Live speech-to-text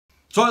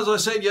So as I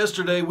said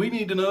yesterday, we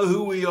need to know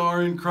who we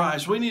are in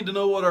Christ. We need to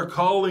know what our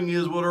calling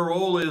is, what our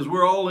role is.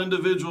 We're all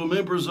individual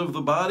members of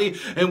the body,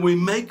 and we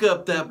make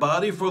up that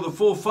body for the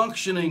full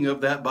functioning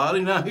of that body.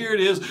 Now here it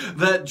is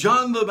that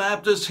John the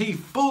Baptist, he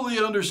fully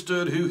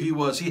understood who he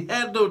was. He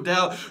had no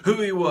doubt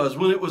who he was.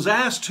 When it was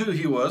asked who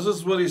he was, this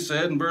is what he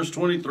said in verse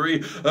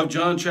 23 of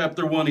John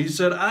chapter 1. He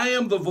said, "I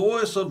am the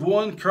voice of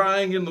one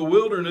crying in the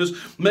wilderness,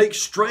 make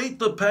straight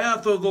the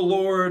path of the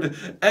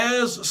Lord,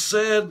 as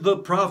said the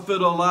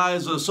prophet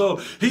Elijah." So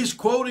he's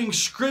quoting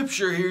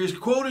scripture here. He's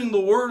quoting the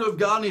word of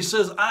God, and he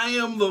says, I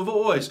am the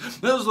voice.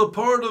 That is the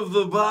part of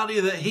the body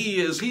that he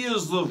is. He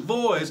is the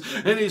voice,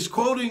 and he's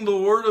quoting the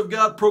word of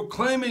God,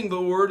 proclaiming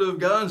the word of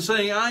God, and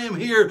saying, I am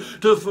here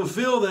to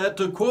fulfill that,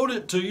 to quote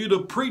it to you, to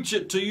preach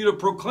it to you, to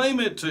proclaim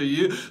it to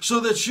you,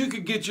 so that you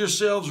could get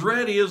yourselves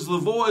ready as the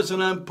voice.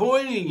 And I'm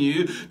pointing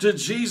you to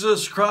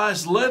Jesus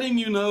Christ, letting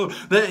you know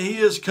that he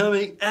is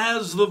coming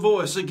as the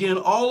voice. Again,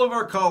 all of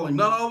our calling,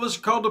 not all of us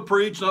are called to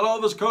preach, not all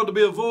of us are called to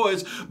be a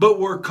voice, but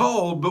we're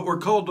called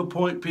to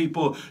point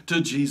people to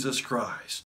Jesus Christ.